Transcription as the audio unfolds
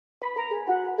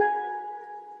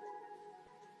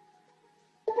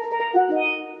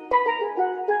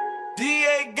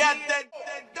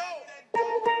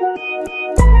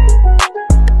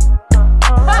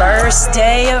first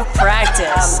day of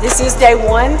practice. This is day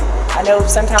one. I know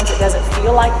sometimes it doesn't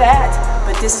feel like that,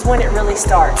 but this is when it really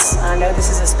starts. I know this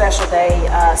is a special day,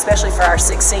 especially for our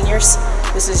 6 seniors.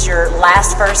 This is your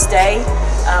last first day,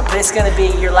 but it's going to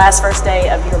be your last first day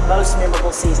of your most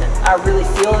memorable season. I really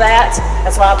feel that.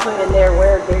 That's why I put in there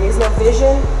where there is no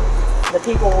vision, the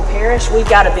people will perish. We've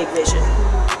got a big vision.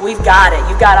 We've got it.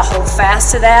 You've got to hold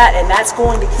fast to that, and that's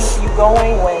going to keep you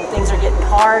going when things are getting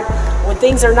hard, when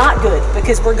things are not good,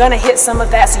 because we're going to hit some of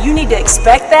that. So you need to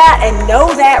expect that and know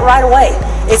that right away.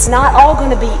 It's not all going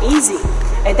to be easy,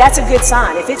 and that's a good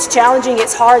sign. If it's challenging,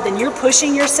 it's hard, then you're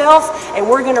pushing yourself, and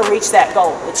we're going to reach that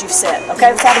goal that you've set.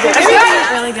 Okay, let's have a good day.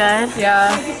 Really good.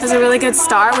 Yeah. It was a really good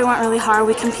start. We went really hard.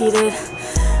 We competed,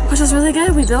 which was really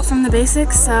good. We built from the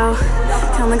basics, so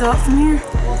can only go up from here.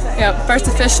 Yep, first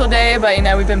official day, but you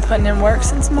know, we've been putting in work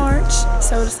since March,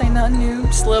 so this ain't nothing new,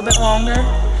 just a little bit longer.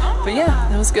 But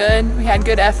yeah, it was good. We had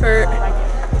good effort.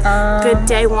 Good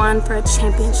day one for a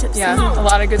championship season. Yeah, a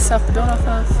lot of good stuff to build off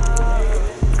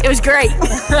of. It was great.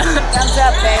 Thumbs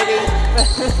up, baby.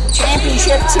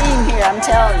 Championship team here, I'm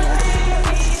telling you.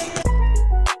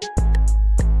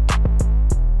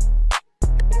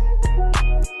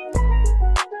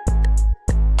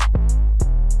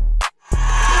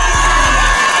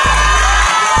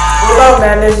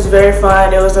 Madness was very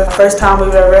fun. It was the first time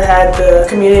we've ever had the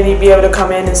community be able to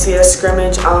come in and see us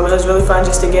scrimmage. It was really fun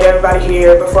just to get everybody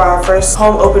here before our first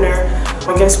home opener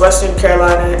against Western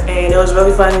Carolina, and it was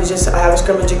really fun to just have a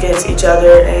scrimmage against each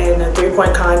other and a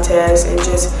 3-point contest and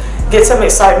just get some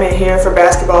excitement here for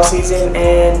basketball season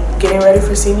and getting ready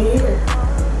for senior year.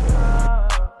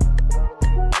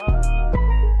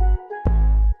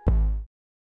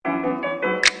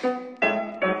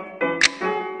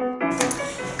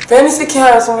 Fantasy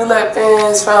camps when we let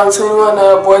fans from 21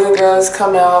 up, boys and girls,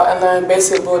 come out and learn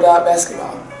basic bulldog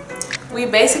basketball. We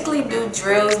basically do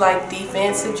drills like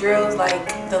defensive drills,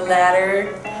 like the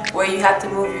ladder, where you have to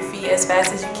move your feet as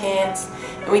fast as you can.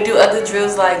 And we do other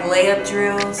drills like layup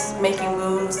drills, making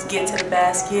moves, get to the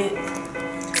basket.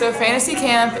 So fantasy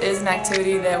camp is an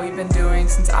activity that we've been doing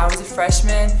since I was a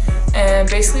freshman, and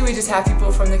basically we just have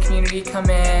people from the community come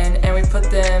in and we put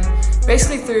them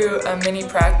basically through a mini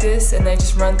practice, and they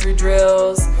just run through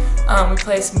drills. We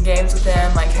play some games with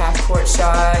them like half-court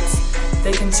shots.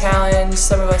 They can challenge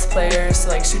some of us players to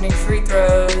like shooting free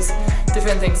throws,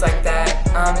 different things like that.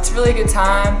 It's a really good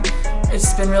time.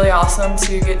 It's been really awesome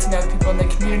to get to know people in the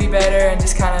community better and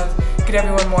just kind of get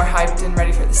everyone more hyped and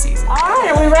ready for the season. All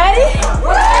right, are we ready?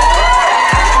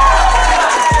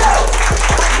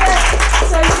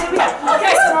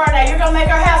 Okay, Samara, you're going to make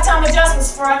our halftime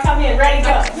adjustments before I come in. Ready,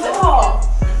 go.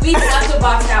 We have to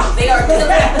box out. They are killing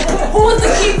it. Who was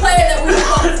the key player that we were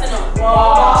focusing on?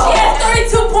 Wow. She has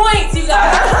 32 points, you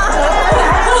guys.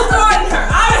 Who's guarding her?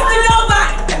 Obviously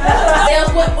nobody.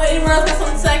 Anyone else got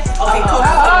something to say? Okay, cool.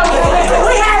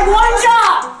 We had one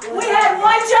job. We had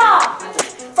one job.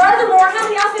 Furthermore, how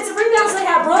many offensive rebounds they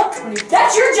have, Brooke?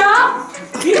 That's your job.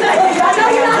 I know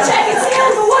you're not checking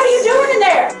ceilings, but what are you doing in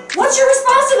there? What's your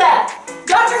response to that?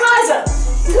 Dr. Heiza,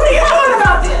 what are you doing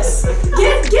about this?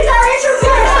 Get our intro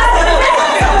back.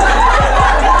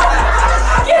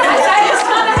 That's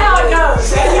kind of how it goes.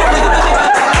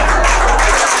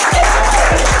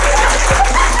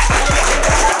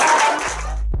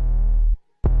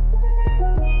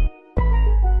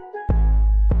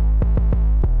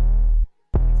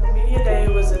 Media Day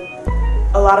was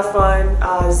a lot of fun.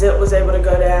 Zip was able to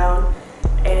go down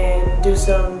and do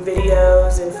some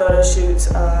videos and photo shoots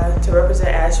to represent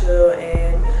Asheville,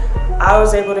 and I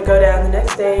was able to go down the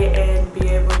next day and be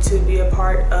able to be a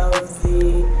part of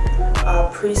the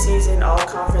preseason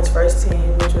all-conference first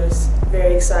team, which was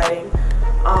very exciting.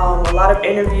 A lot of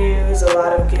interviews, a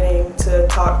lot of getting to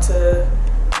talk to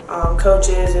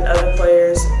coaches and other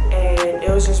players, and it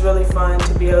was just really fun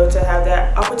to be able to have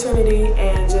that opportunity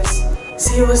and just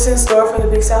see what's in store for the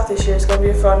Big South this year. It's going to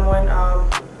be a fun one.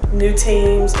 New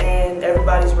teams, and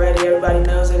everybody's ready. Everybody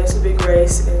knows that it's a big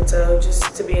race, and so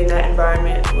just to be in that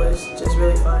environment was just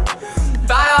really fun.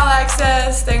 Bye All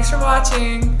Access. Thanks for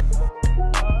watching.